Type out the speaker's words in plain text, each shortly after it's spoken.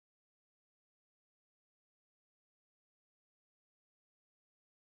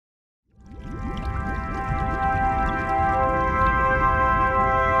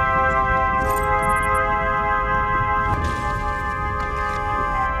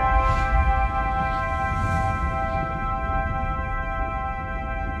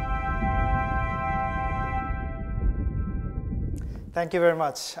Thank you very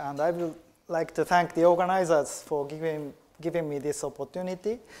much. And I would like to thank the organizers for giving me this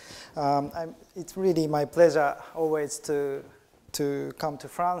opportunity. It's really my pleasure always to come to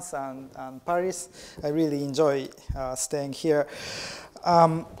France and Paris. I really enjoy staying here.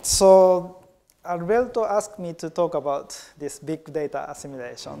 So Alberto asked me to talk about this big data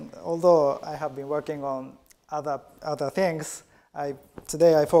assimilation. Although I have been working on other things,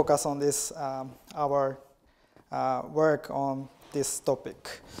 today I focus on this, our work on this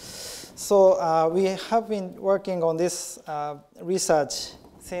topic. So we have been working on this research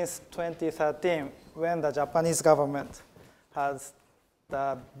since 2013, when the Japanese government has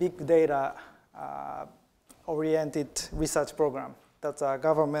the big data oriented research program. That's a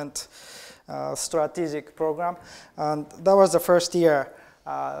government strategic program. And that was the first year.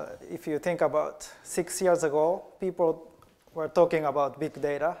 If you think about 6 years ago, people were talking about big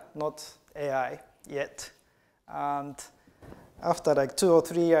data, not AI yet. And after like 2 or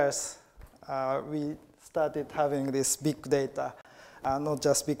 3 years, we started having this big data, not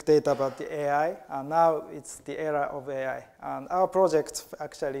just big data, but the AI. And now it's the era of AI. And our project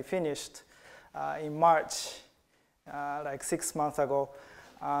actually finished in March, like 6 months ago.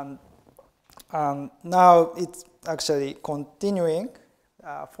 And now it's actually continuing,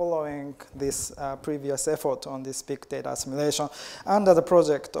 following this previous effort on this big data assimilation under the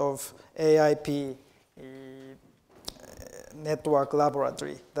project of AIP Network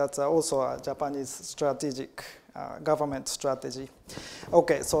Laboratory. That's also a Japanese strategic government strategy.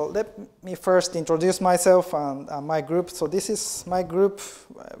 Okay, so let me first introduce myself and my group. So this is my group.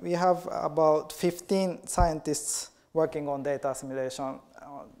 We have about 15 scientists working on data assimilation,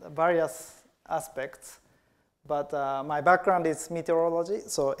 various aspects. But my background is meteorology,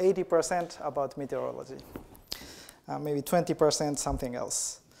 so 80% about meteorology, maybe 20% something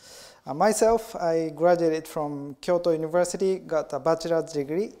else. Myself, I graduated from Kyoto University, got a bachelor's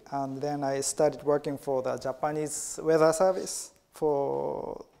degree, and then I started working for the Japanese Weather Service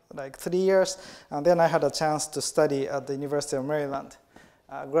for like 3 years, and then I had a chance to study at the University of Maryland.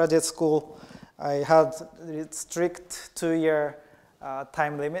 Graduate school, I had a strict 2-year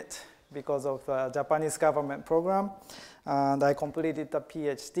time limit because of the Japanese government program, and I completed a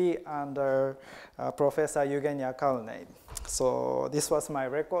PhD under Professor Eugenia Kalney. So this was my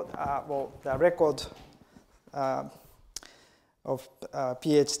record, the record of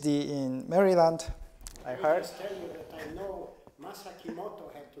PhD in Maryland. I heard. Just tell you that I know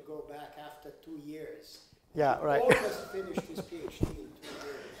Masakimoto had to go back after 2 years. Yeah, he right. almost finished his PhD in 2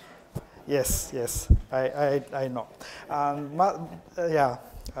 years. Yes, I know.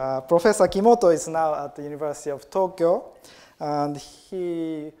 Professor Kimoto is now at the University of Tokyo, and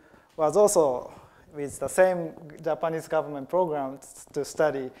he was also with the same Japanese government program to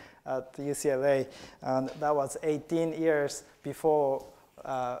study at UCLA, and that was 18 years before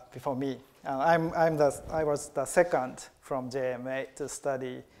me. And I was the second from JMA to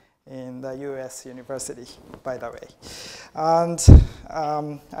study in the US university, by the way. And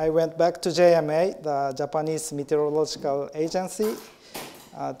I went back to JMA, the Japanese Meteorological Agency,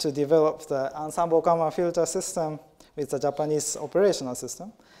 to develop the ensemble gamma filter system with the Japanese operational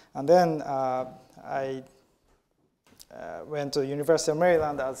system. And then I went to University of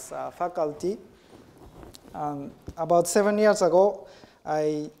Maryland as a faculty. About 7 years ago,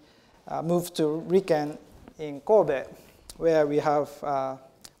 I moved to RIKKEN in Kobe, where we have a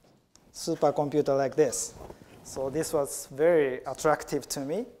supercomputer like this. So this was very attractive to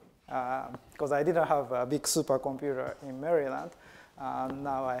me, because I didn't have a big supercomputer in Maryland.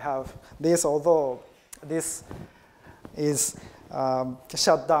 Now I have this, although this is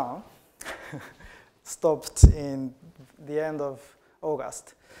shut down, stopped in the end of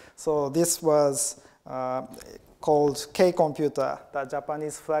August. So this was called K-Computer, the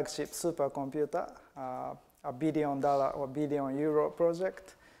Japanese flagship supercomputer, $1 billion or €1 billion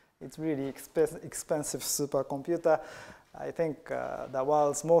project. It's really expensive supercomputer. I think the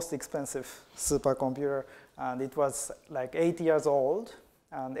world's most expensive supercomputer, and it was like 8 years old,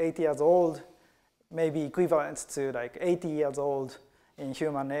 and 8 years old may be equivalent to like 80 years old in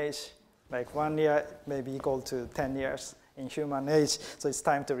human age. Like 1 year may be equal to 10 years in human age, so it's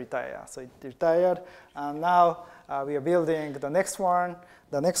time to retire. So it retired, and now we are building the next one.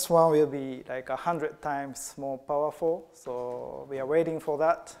 The next one will be like 100 times more powerful, so we are waiting for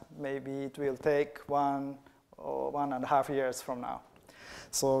that. Maybe it will take 1 or 1.5 years from now.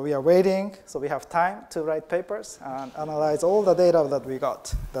 So we are waiting, so we have time to write papers and analyze all the data that we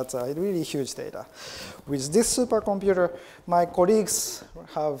got. That's a really huge data. With this supercomputer, my colleagues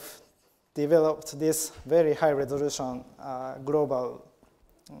have developed this very high resolution global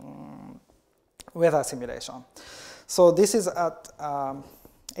weather simulation. So this is at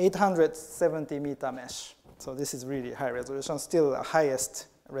 870 meter mesh. So this is really high resolution, still the highest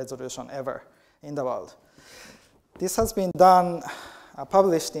resolution ever in the world. This has been done,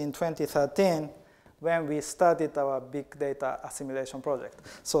 published in 2013 when we started our big data assimilation project.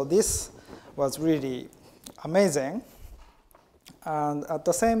 So this was really amazing. And at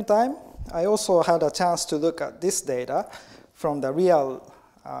the same time, I also had a chance to look at this data from the real,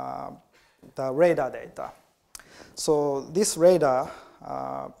 the radar data. So this radar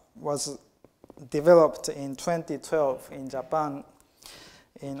was developed in 2012 in Japan,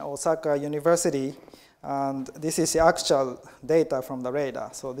 in Osaka University, and this is the actual data from the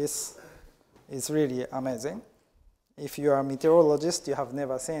radar. So this is really amazing. If you are a meteorologist, you have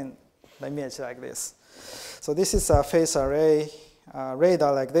never seen the image like this. So this is a phase array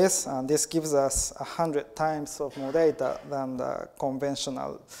radar like this, and this gives us 100 times of more data than the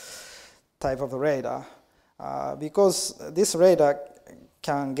conventional type of radar. Because this radar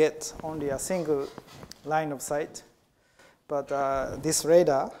can get only a single line of sight, but this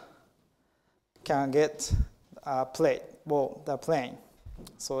radar can get a plate, well, the plane.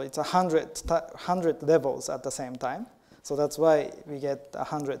 So it's 100 levels at the same time. So that's why we get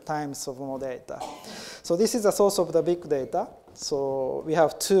 100 times of more data. So this is the source of the big data. So we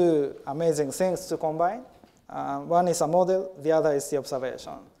have two amazing things to combine. One is a model, the other is the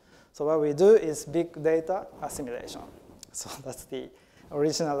observation. So what we do is big data assimilation. So that's the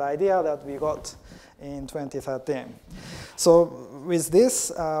original idea that we got in 2013. So with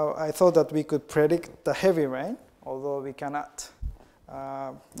this, I thought that we could predict the heavy rain, although we cannot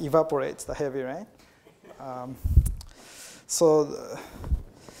evaporate the heavy rain. So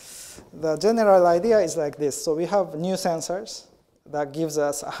the general idea is like this. So we have new sensors that gives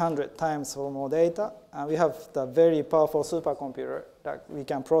us 100 times more data, and we have the very powerful supercomputer that we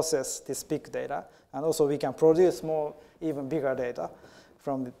can process this big data, and also we can produce more, even bigger data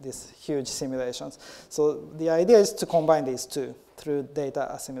from these huge simulations. So the idea is to combine these two through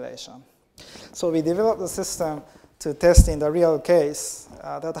data assimilation. So we developed the system to test in the real case.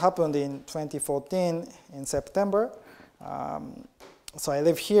 That happened in 2014 in September. So I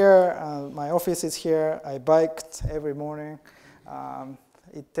live here, my office is here. I biked every morning.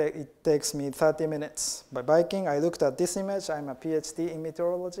 It takes me 30 minutes by biking. I looked at this image. I'm a PhD in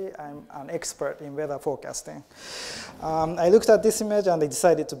meteorology. I'm an expert in weather forecasting. I looked at this image and I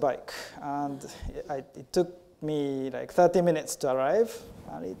decided to bike. And it took me like 30 minutes to arrive,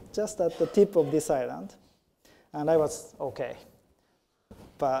 and it's just at the tip of this island. And I was okay.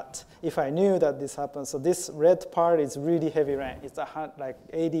 But if I knew that this happened, so this red part is really heavy rain. It's like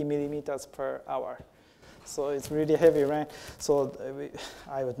 80 millimeters per hour. So it's really heavy rain. So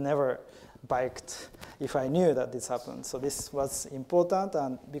I would never biked if I knew that this happened. So this was important,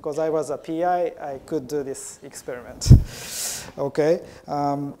 and because I was a PI, I could do this experiment. Okay,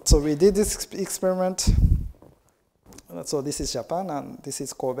 so we did this experiment. So this is Japan, and this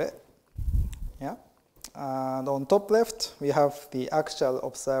is Kobe. Yeah. And on top left, we have the actual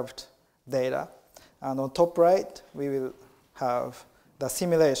observed data. And on top right, we will have the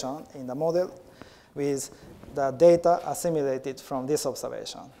simulation in the model with the data assimilated from this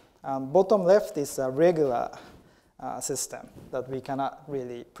observation. And bottom left is a regular system that we cannot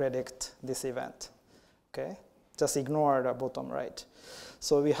really predict this event. Okay? Just ignore the bottom right.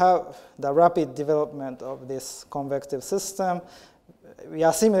 So we have the rapid development of this convective system. We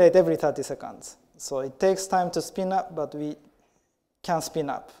assimilate every 30 seconds. So it takes time to spin up, but we can spin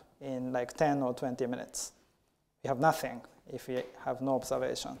up in like 10 or 20 minutes. We have nothing if we have no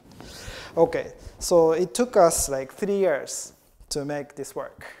observation. Okay, so it took us like 3 years to make this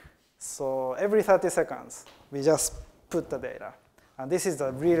work. So every 30 seconds, we just put the data. And this is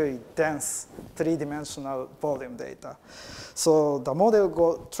a really dense three-dimensional volume data. So the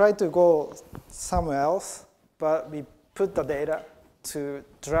model tried to go somewhere else, but we put the data to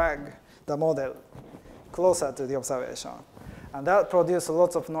drag the model closer to the observation. And that produced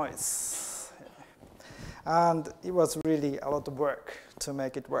lots of noise. And it was really a lot of work to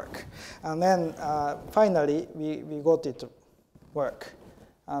make it work. And then finally, we got it to work.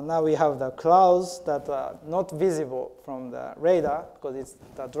 And now we have the clouds that are not visible from the radar because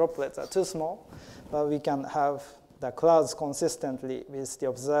the droplets are too small, but we can have the clouds consistently with the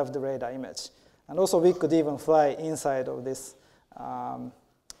observed radar image. And also we could even fly inside of this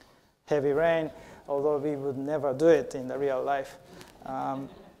heavy rain, although we would never do it in the real life.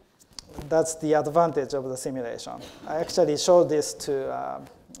 That's the advantage of the simulation. I actually showed this to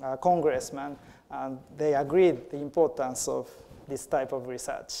a congressman, and they agreed the importance of this type of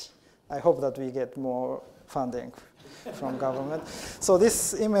research. I hope that we get more funding from government. So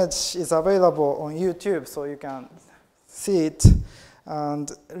this image is available on YouTube, so you can see it.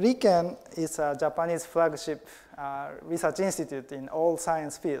 And RIKKEN is a Japanese flagship research institute in all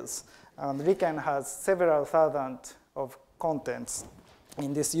science fields. And RIKKEN has several thousand of contents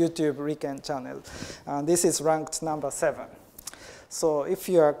in this YouTube RIKKEN channel. And this is ranked number 7. So if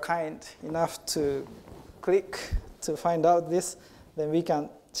you are kind enough to click to find out this, then we can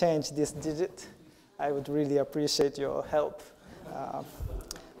change this digit. I would really appreciate your help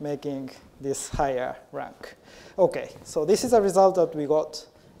making this higher rank. Okay, so this is a result that we got.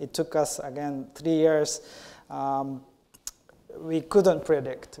 It took us, again, 3 years. We couldn't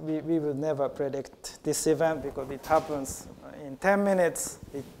predict. We would never predict this event because it happens in 10 minutes.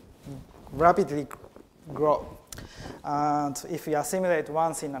 It rapidly grows. And if we assimilate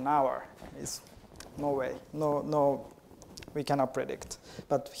once in an hour, it's no way. No, we cannot predict.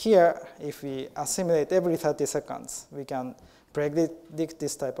 But here, if we assimilate every 30 seconds, we can predict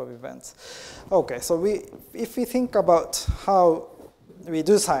this type of events. Okay, so if we think about how we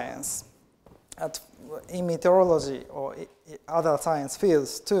do science in meteorology or other science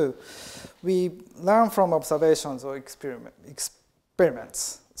fields too, we learn from observations or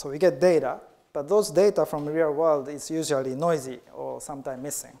experiments. So we get data, but those data from the real world is usually noisy or sometimes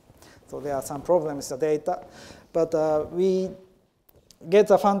missing. So there are some problems with the data, but we get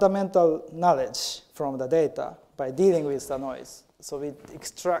the fundamental knowledge from the data by dealing with the noise. So we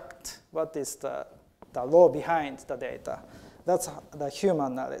extract what is the law behind the data. That's the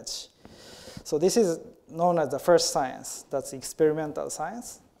human knowledge. So this is known as the first science. That's experimental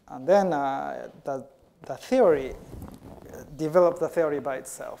science. And then the theory, develop the theory by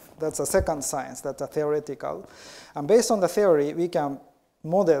itself. That's a second science. That's a theoretical. And based on the theory, we can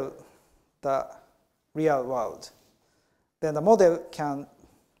model the real world. Then the model can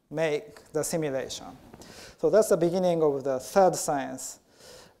make the simulation. So that's the beginning of the third science.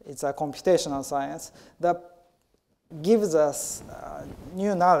 It's a computational science that gives us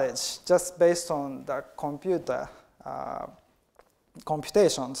new knowledge just based on the computer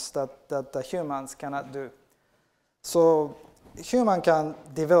computations that the humans cannot do. So human can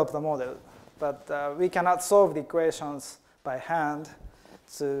develop the model, but we cannot solve the equations by hand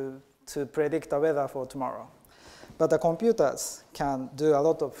to predict the weather for tomorrow. But the computers can do a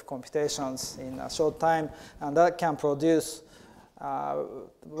lot of computations in a short time, and that can produce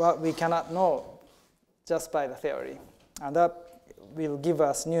what we cannot know just by the theory. And that will give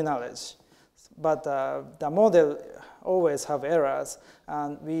us new knowledge. But the model always have errors,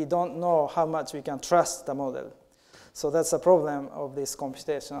 and we don't know how much we can trust the model. So that's the problem of this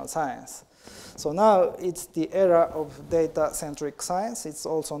computational science. So now it's the era of data-centric science. It's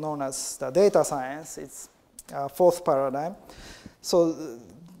also known as the data science. It's fourth paradigm. So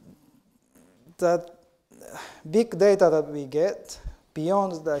that big data that we get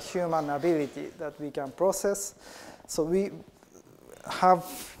beyond the human ability that we can process. So we have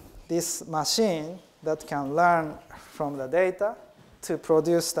this machine that can learn from the data to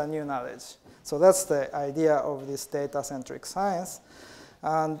produce the new knowledge. So that's the idea of this data-centric science.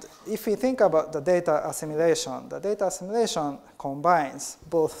 And if we think about the data assimilation combines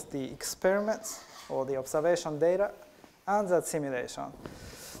both the experiments or the observation data and the simulation.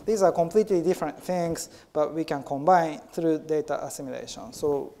 These are completely different things, but we can combine through data assimilation.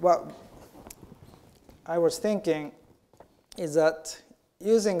 So what I was thinking is that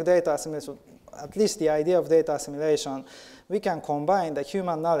using data assimilation, at least the idea of data assimilation, we can combine the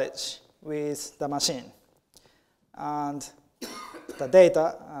human knowledge with the machine and the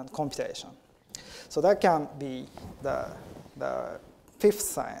data and computation. So that can be the fifth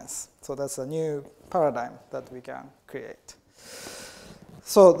science. So that's a new paradigm that we can create.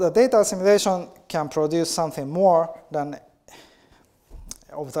 So the data assimilation can produce something more than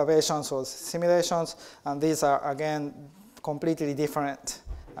observations or simulations, and these are, again, completely different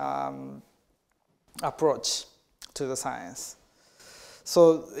approach to the science.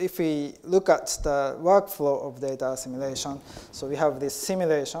 So if we look at the workflow of data assimilation, so we have this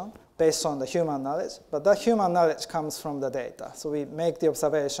simulation based on the human knowledge, but that human knowledge comes from the data. So we make the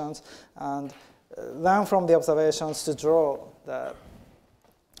observations and learn from the observations to draw the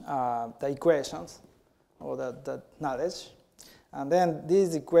equations or the knowledge. And then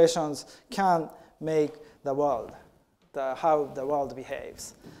these equations can make the world, how the world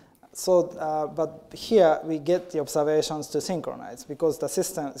behaves. So, but here we get the observations to synchronize because the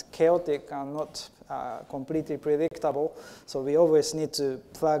system is chaotic and not completely predictable. So we always need to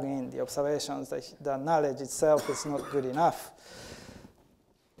plug in the observations. The knowledge itself is not good enough.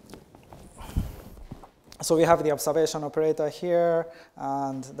 So we have the observation operator here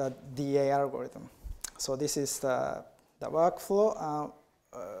and the DAAI algorithm. So this is the workflow.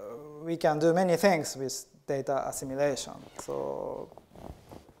 We can do many things with data assimilation. So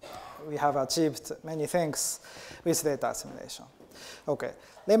we have achieved many things with data assimilation. Okay,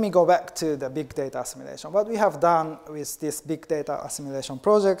 let me go back to the big data assimilation. What we have done with this big data assimilation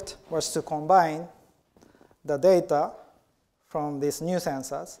project was to combine the data from these new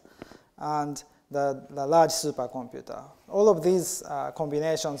sensors and the large supercomputer. All of these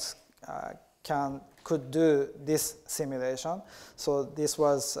combinations could do this simulation. So this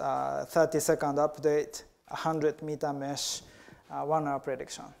was 30-second update, 100-meter mesh, 1 hour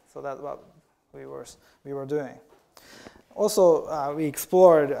prediction. So that's what we were doing. Also, we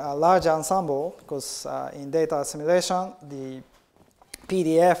explored a large ensemble because in data assimilation, the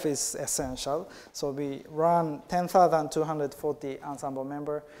PDF is essential. So we run 10,240 ensemble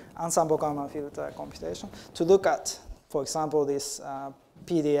member ensemble Kalman filter computation to look at, for example, this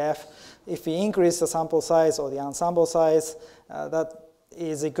PDF. If we increase the sample size or the ensemble size, that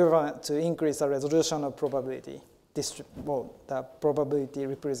is equivalent to increase the resolution of probability. The probability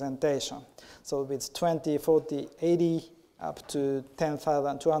representation. So with 20, 40, 80, up to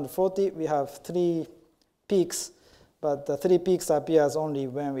 10,240, we have 3 peaks, but the 3 peaks appears only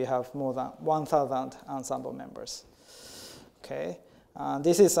when we have more than 1,000 ensemble members. Okay,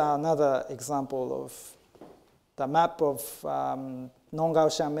 this is another example of the map of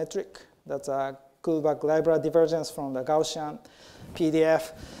non-Gaussian metric. That's a Kullback library divergence from the Gaussian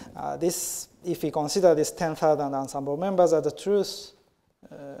PDF. If we consider this 10,000 ensemble members as the truth,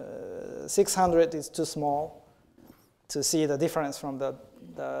 600 is too small to see the difference from the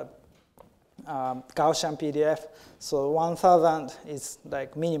Gaussian PDF. So 1,000 is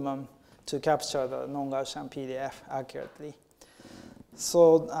like minimum to capture the non-Gaussian PDF accurately.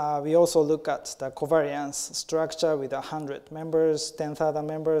 So we also look at the covariance structure with 100 members, 10,000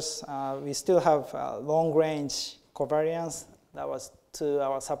 members. We still have long-range covariance. That was to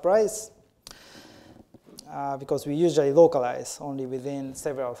our surprise, because we usually localize only within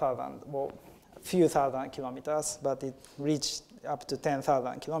several thousand, well, a few thousand kilometers, but it reached up to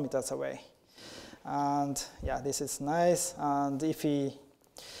 10,000 kilometers away. And yeah, this is nice. And if we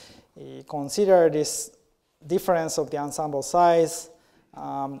consider this difference of the ensemble size,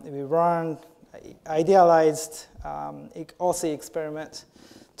 we run idealized OSI experiment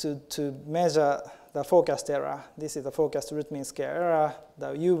to measure the forecast error. This is the forecast root mean square error.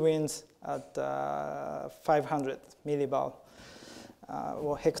 The U wins at 500 millibal,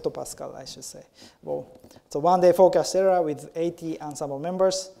 or hectopascal, I should say. Well, so one-day forecast error with 80 ensemble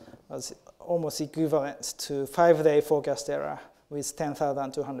members was almost equivalent to 5-day forecast error with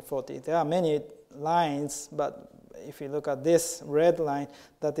 10,240. There are many lines, but if you look at this red line,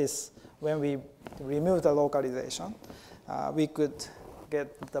 that is when we remove the localization, we could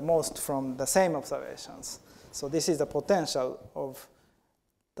get the most from the same observations. So this is the potential of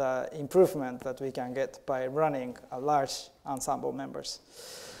the improvement that we can get by running a large ensemble members.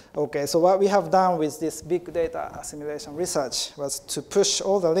 Okay, so what we have done with this big data assimilation research was to push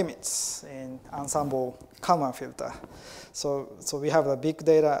all the limits in ensemble Kalman filter. So we have the big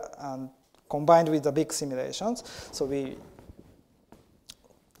data and combined with the big simulations. So we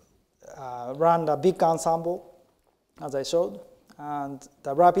run the big ensemble, as I showed, and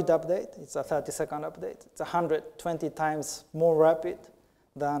the rapid update, it's a 30-second update. It's 120 times more rapid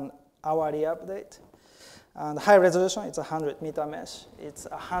than hourly update. And high resolution, it's 100-meter mesh. It's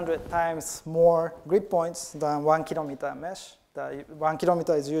 100 times more grid points than 1 kilometer mesh. The 1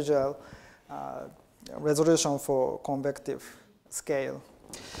 kilometer is usual resolution for convective scale.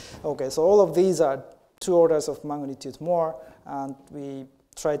 Okay, so all of these are 2 orders of magnitude more, and we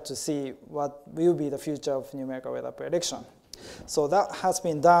try to see what will be the future of numerical weather prediction. So that has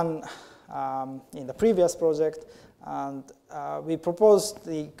been done in the previous project, and we proposed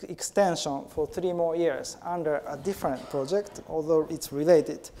the extension for 3 more years under a different project, although it's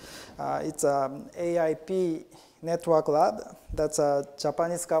related. It's an AIP Network Lab. That's a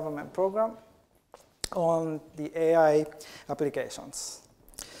Japanese government program on the AI applications.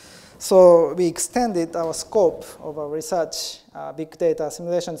 So we extended our scope of our research, big data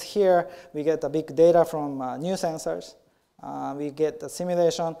simulations. Here we get the big data from new sensors. We get the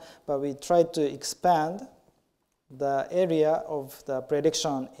simulation, but we try to expand the area of the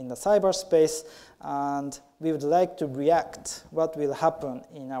prediction in the cyberspace, and we would like to react what will happen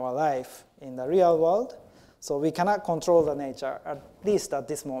in our life in the real world. So we cannot control the nature, at least at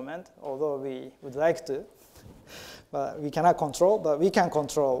this moment, although we would like to. But we cannot control, but we can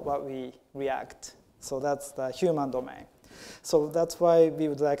control what we react. So that's the human domain. So that's why we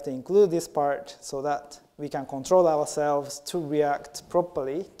would like to include this part so that we can control ourselves to react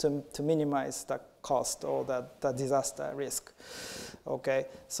properly to minimize the cost or the disaster risk. Okay,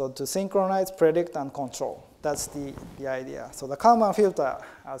 so to synchronize, predict, and control. That's the idea. So the Kalman filter,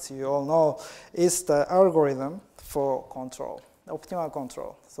 as you all know, is the algorithm for control, optimal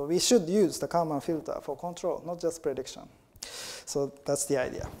control. So we should use the Kalman filter for control, not just prediction. So that's the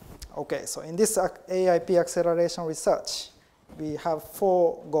idea. Okay, so in this AIP acceleration research, we have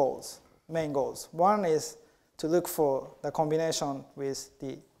 4 goals, main goals. One is to look for the combination with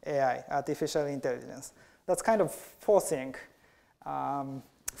the AI, artificial intelligence. That's kind of forcing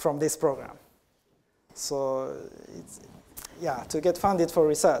from this program. So to get funded for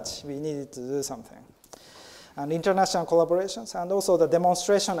research, we needed to do something. And international collaborations, and also the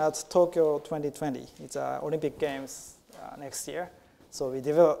demonstration at Tokyo 2020. It's Olympic Games next year. So we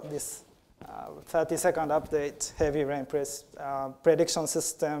developed this 30-second update heavy rain prediction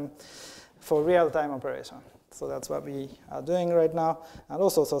system for real-time operation. So that's what we are doing right now, and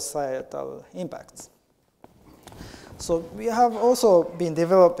also societal impacts. So we have also been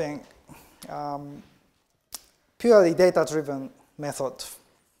developing purely data-driven method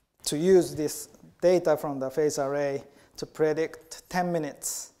to use this data from the phase array to predict 10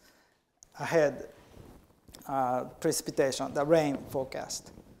 minutes ahead precipitation, the rain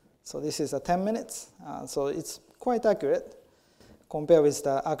forecast. So this is a 10 minutes, so it's quite accurate compared with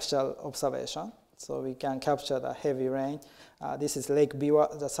the actual observation. So we can capture the heavy rain. This is Lake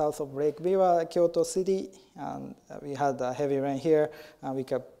Biwa, the south of Lake Biwa, Kyoto City, and we had the heavy rain here, and we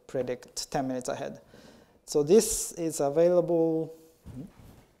can predict 10 minutes ahead. So this is available.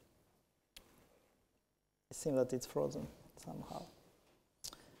 It seems that it's frozen somehow.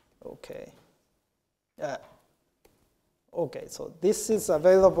 Okay. Okay, so this is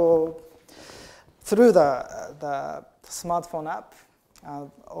available through the smartphone app.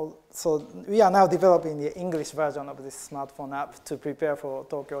 So we are now developing the English version of this smartphone app to prepare for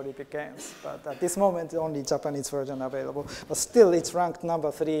Tokyo Olympic Games. But at this moment, only Japanese version available. But still, it's ranked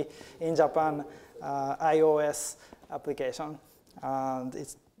number 3 in Japan iOS application. And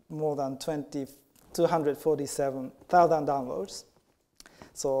it's more than 247,000 downloads.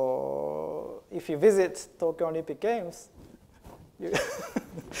 So if you visit Tokyo Olympic Games,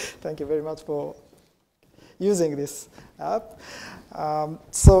 thank you very much for using this app.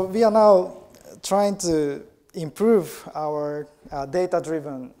 So we are now trying to improve our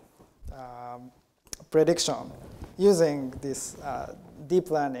data-driven prediction using this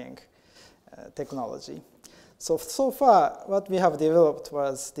deep learning technology. So far, what we have developed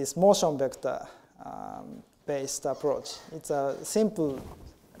was this motion vector based approach. It's a simple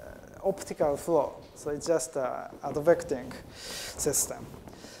optical flow, so it's just a advecting system.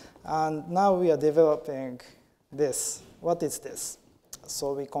 And now we are developing this. What is this?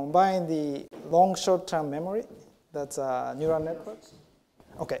 So we combine the long short-term memory, that's a neural network.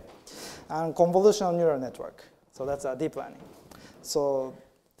 Okay, and convolutional neural network, so that's a deep learning. So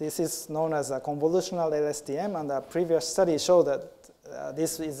this is known as a convolutional LSTM, and the previous study showed that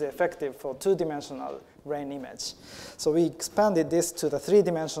this is effective for 2-dimensional rain image. So we expanded this to the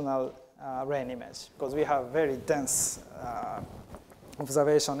 3-dimensional rain image, because we have very dense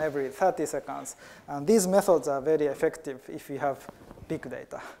observation every 30 seconds. And these methods are very effective if you have big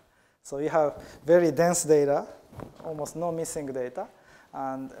data. So you have very dense data, almost no missing data.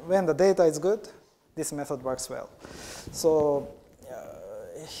 And when the data is good, this method works well. So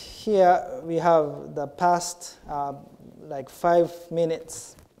here we have the past like 5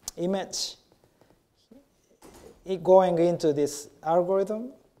 minutes image going into this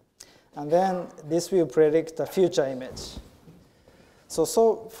algorithm, and then this will predict the future image.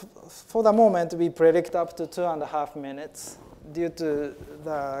 So for the moment, we predict up to 2.5 minutes due to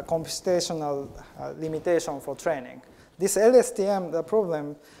the computational limitation for training. This LSTM, the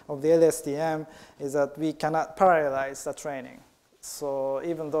problem of the LSTM is that we cannot parallelize the training. So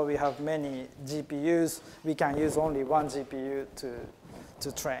even though we have many GPUs, we can use only one GPU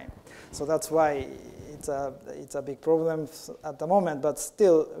to train. So that's why it's a big problem at the moment, but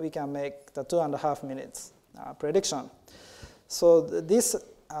still we can make the 2.5 minutes prediction. So this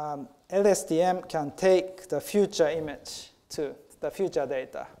LSTM can take the future image to the future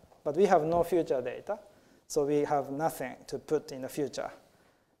data, but we have no future data, so we have nothing to put in the future.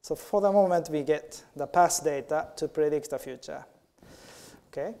 So for the moment, we get the past data to predict the future.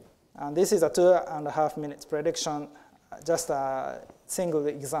 Okay, and this is a 2.5 minutes prediction, just a single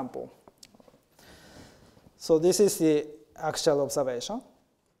example. So this is the actual observation,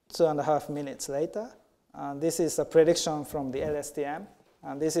 2.5 minutes later. And this is a prediction from the LSTM.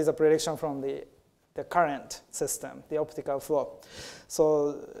 And this is a prediction from the current system, the optical flow.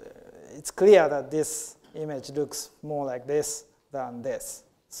 So it's clear that this image looks more like this than this.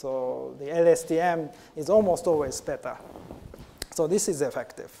 So the LSTM is almost always better. So this is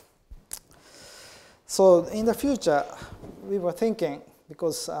effective. So in the future, we were thinking,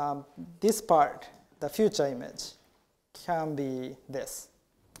 because this part, the future image, can be this.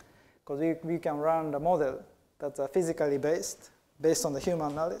 Because we can run the model that's physically based on the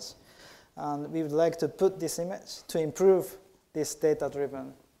human knowledge. And we would like to put this image to improve this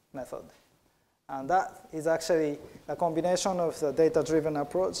data-driven method. And that is actually a combination of the data-driven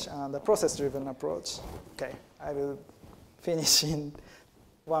approach and the process-driven approach. Okay, I will finish in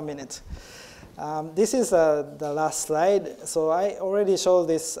 1 minute. This is the last slide. So I already showed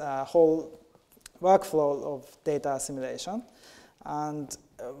this whole workflow of data assimilation. And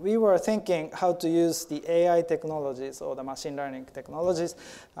we were thinking how to use the AI technologies or the machine learning technologies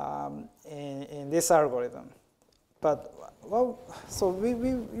in this algorithm. But, well, so we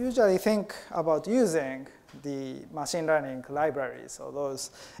usually think about using the machine learning libraries or those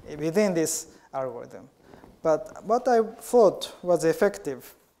within this algorithm. But what I thought was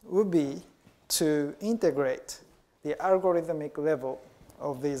effective would be to integrate the algorithmic level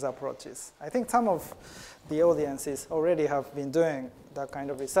of these approaches. I think some of the audiences already have been doing that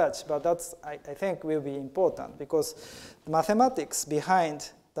kind of research, but that's, I think, will be important because the mathematics behind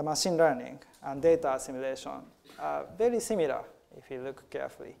the machine learning and data assimilation are very similar if you look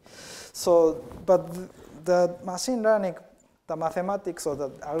carefully. So, but the machine learning, the mathematics or the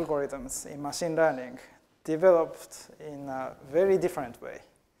algorithms in machine learning developed in a very different way.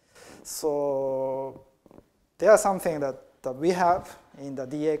 So they are something that we have in the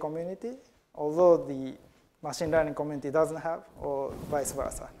DAAI community, although the machine learning community doesn't have, or vice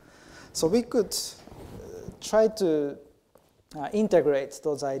versa. So we could try to integrate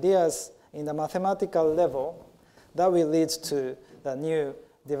those ideas in the mathematical level that will lead to the new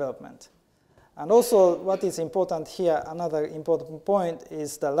development. And also what is important here, another important point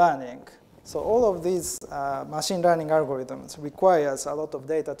is the learning. So all of these machine learning algorithms requires a lot of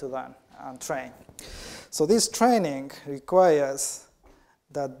data to learn and train. So this training requires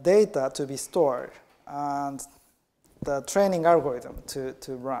the data to be stored and the training algorithm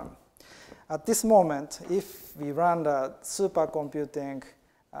to run. At this moment, if we run the supercomputing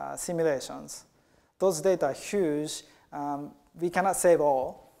simulations, those data are huge. We cannot save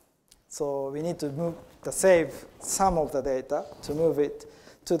all. So we need to save some of the data to move it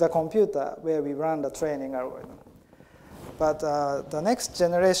to the computer where we run the training algorithm. But the next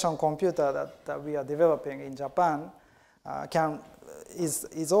generation computer that we are developing in Japan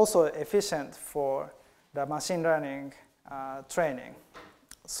is also efficient for the machine learning training.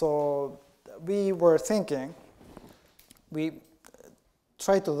 So we were thinking, we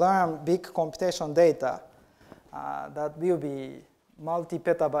try to learn big computation data that will be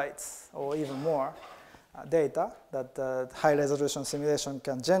multi-petabytes or even more data that high-resolution simulation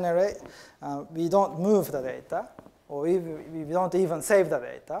can generate. We don't move the data, or we don't even save the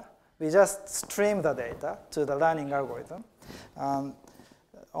data. We just stream the data to the learning algorithm on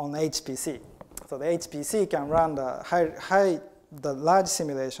HPC. So the HPC can run the large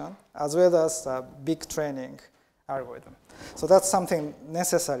simulation as well as the big training algorithm. So that's something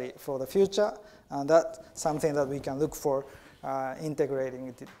necessary for the future, and that's something that we can look for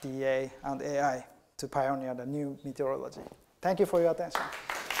integrating DAAI and AI to pioneer the new meteorology. Thank you for your attention.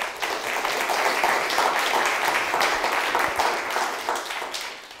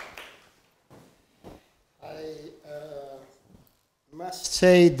 Must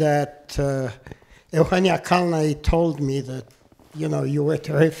say that Eugenia Kalnay told me that, you know, you were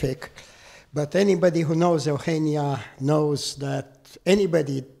terrific. But anybody who knows Eugenia knows that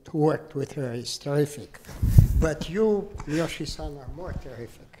anybody who worked with her is terrific. But you, Miyoshi-san, are more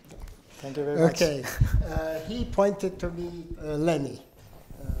terrific. Thank you very much. Okay. He pointed to me, Lenny.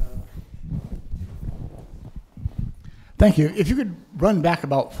 Thank you. If you could run back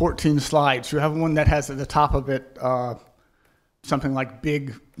about 14 slides. You have one that has at the top of it something like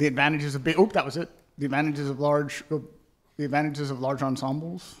the advantages of big, oh, that was it. The advantages of large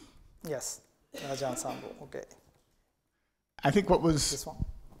ensembles. Yes, large ensemble, okay. I think what was, this one?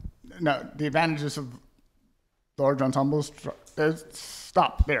 No, the advantages of large ensembles,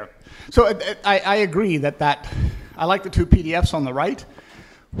 stop there. So I agree that I like the two PDFs on the right.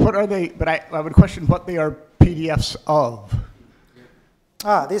 What are they, but I would question what they are PDFs of.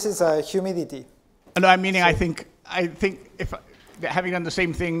 This is humidity. No, I'm meaning, so, I think if having done the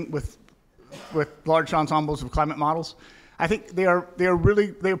same thing with large ensembles of climate models, I think they are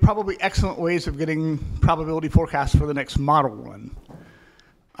probably excellent ways of getting probability forecasts for the next model run.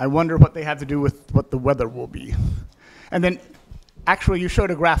 I wonder what they have to do with what the weather will be. And then, actually, you showed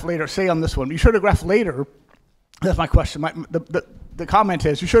a graph later. Say on this one, you showed a graph later. That's my question. the comment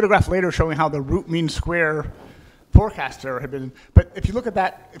is, you showed a graph later showing how the root mean square forecast error had been, but if you look at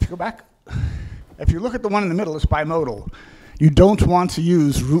that, if you go back, if you look at the one in the middle, it's bimodal. You don't want to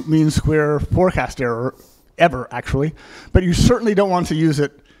use root mean square forecast error ever, actually, but you certainly don't want to use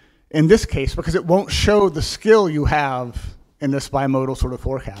it in this case because it won't show the skill you have in this bimodal sort of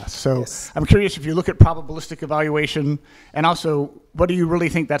forecast. So Yes. I'm curious if you look at probabilistic evaluation, and also, what do you really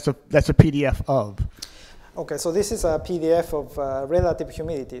think that's a PDF of? Okay, so this is a PDF of relative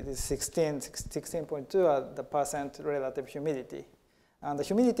humidity. This is 16.2 the percent relative humidity. And the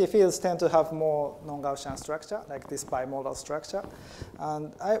humidity fields tend to have more non-Gaussian structure, like this bimodal structure.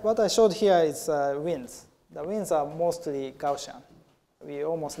 And what I showed here is winds. The winds are mostly Gaussian. We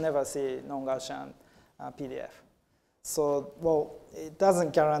almost never see non-Gaussian PDF. So, well, it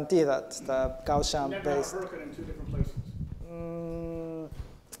doesn't guarantee that the Gaussian-based... Never had a hurricane in 2 different places.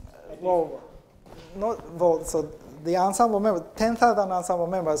 So the ensemble members, 10,000 ensemble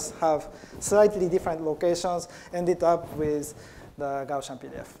members have slightly different locations, ended up with the Gaussian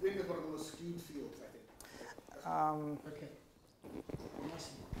PDF. Wind is one of the most skewed fields, I think. Okay.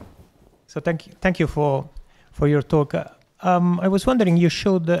 So thank you for your talk. I was wondering, you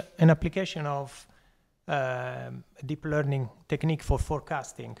showed an application of deep learning technique for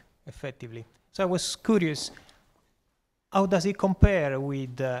forecasting effectively. So I was curious, how does it compare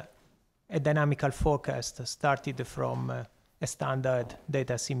with a dynamical forecast started from a standard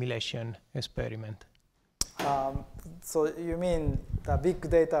data assimilation experiment? So you mean the big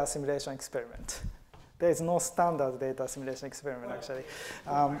data assimilation experiment? There is no standard data assimilation experiment, actually.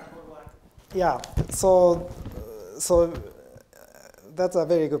 Yeah, so that's a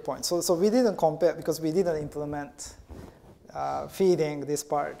very good point. So we didn't compare because we didn't implement feeding this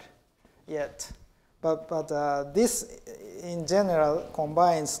part yet. But this, in general,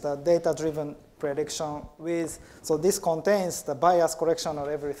 combines the data-driven prediction with, so this contains the bias correction of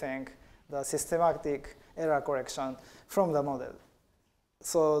everything, the systematic error correction from the model.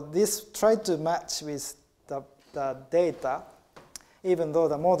 So this tried to match with the data, even though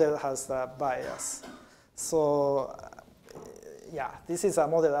the model has the bias. So yeah, this is a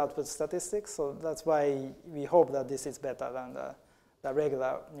model output statistics, so that's why we hope that this is better than the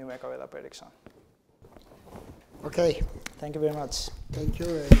regular numerical weather prediction. Okay. Thank you very much. Thank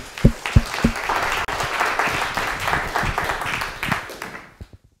you.